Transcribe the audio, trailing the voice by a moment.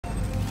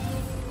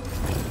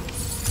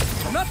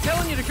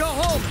telling you to go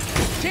home.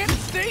 Can't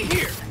stay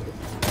here.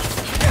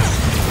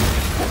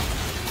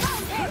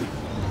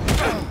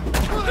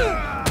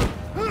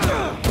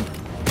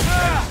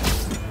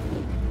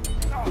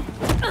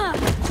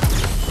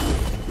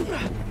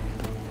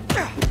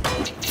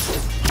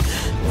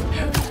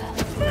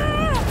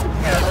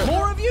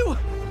 More of you?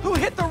 Who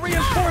hit the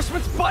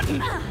reinforcements button?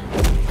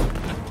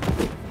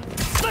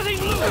 Let him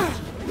loose!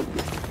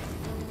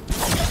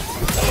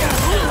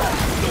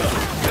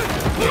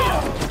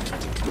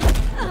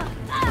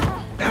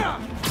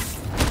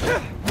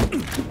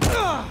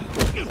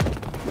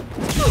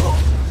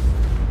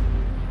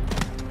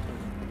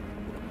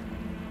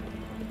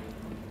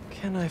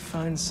 Can I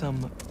find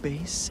some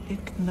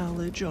basic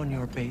knowledge on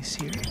your base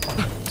here?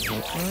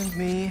 Don't mind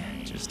me,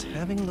 just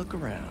having a look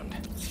around.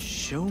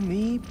 Show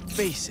me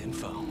base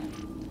info.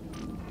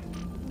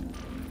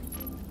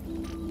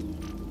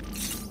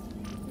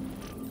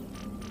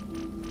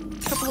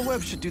 Couple of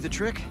webs should do the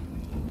trick.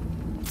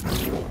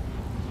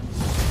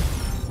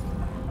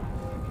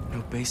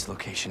 No base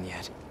location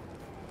yet.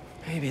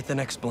 Maybe at the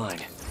next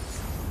blind.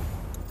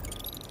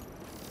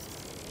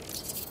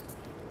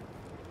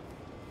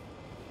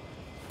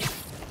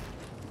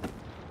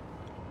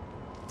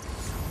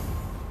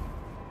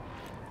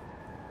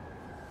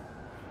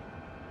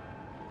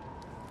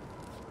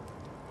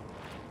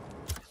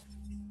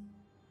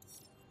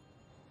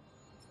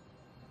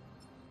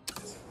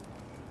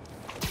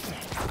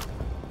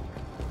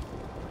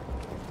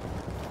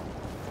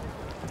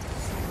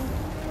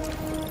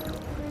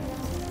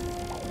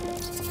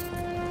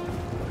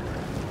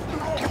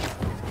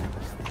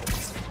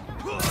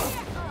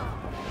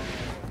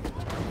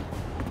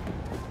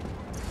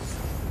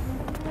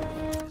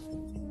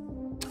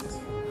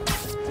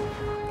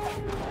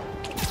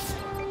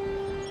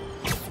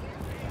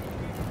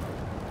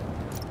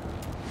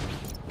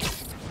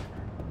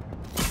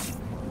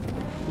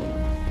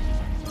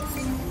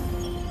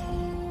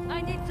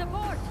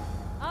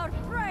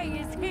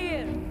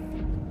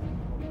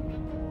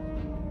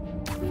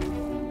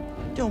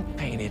 Don't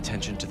pay any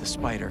attention to the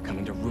spider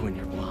coming to ruin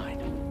your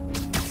blind.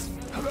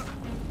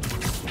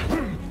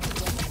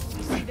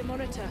 See the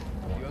monitor?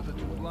 The other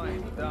two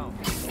blind are down.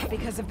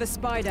 Because of the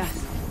spider.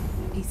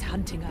 He's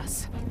hunting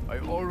us. I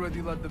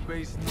already let the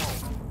base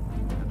know.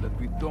 And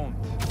that we don't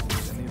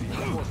need any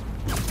reinforcements.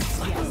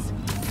 Yes,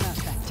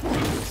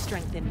 perfect.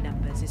 Strength in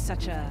numbers is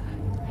such a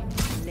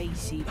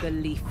lazy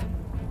belief.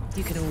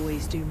 You can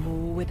always do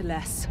more with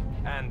less.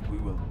 And we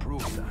will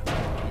prove that.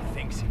 He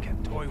thinks he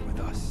can toy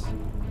with us.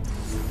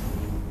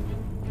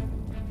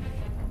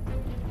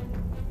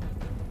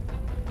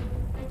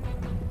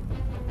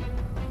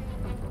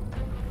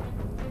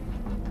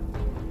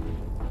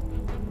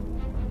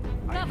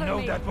 I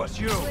know that was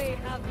you! We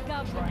have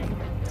cover.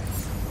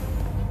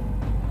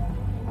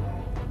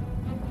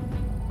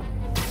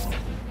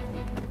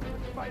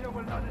 Spider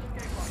will not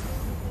escape us.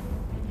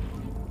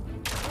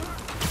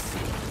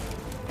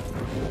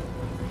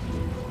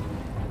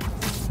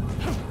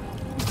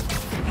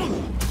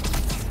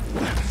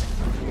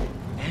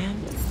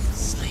 And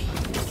sleep.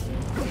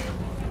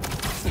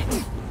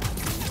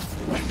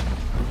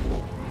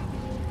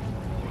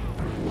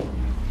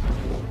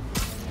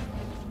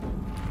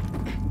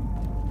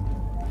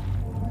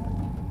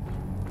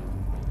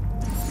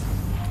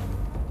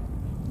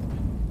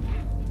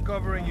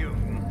 Covering you.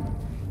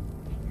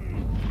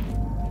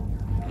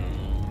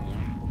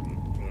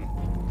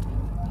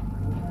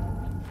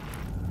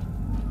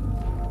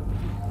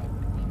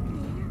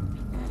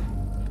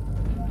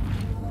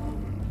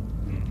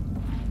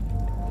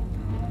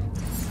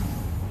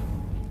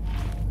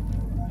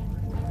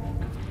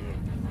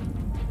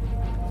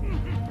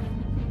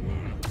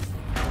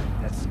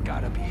 That's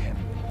gotta be him.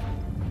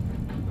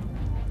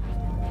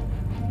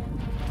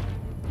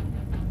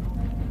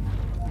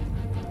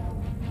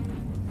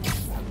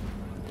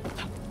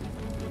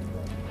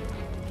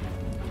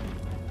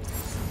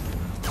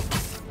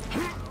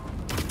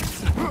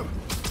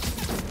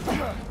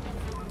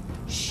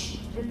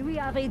 Je lui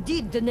avais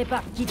dit de ne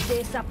pas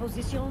quitter sa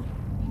position.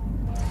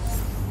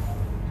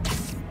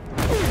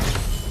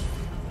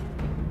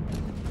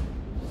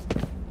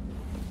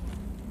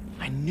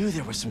 I knew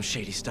there was some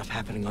shady stuff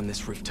happening on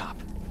this rooftop.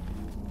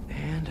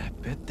 And I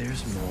bet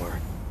there's more.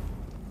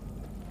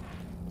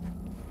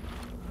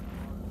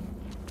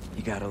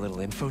 You got a little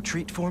info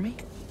treat for me?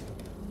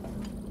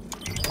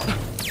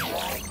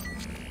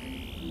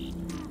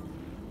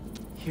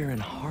 Here in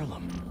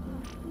Harlem,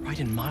 right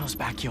in Miles'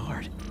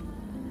 backyard.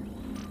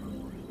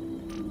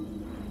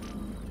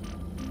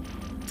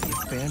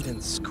 The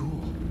abandoned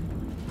school.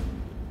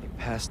 They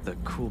passed the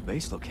cool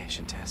base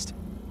location test.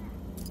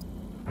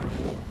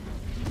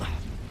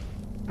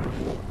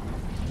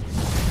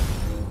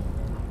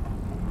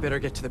 Better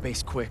get to the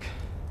base quick.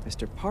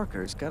 Mr.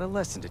 Parker's got a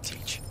lesson to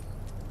teach.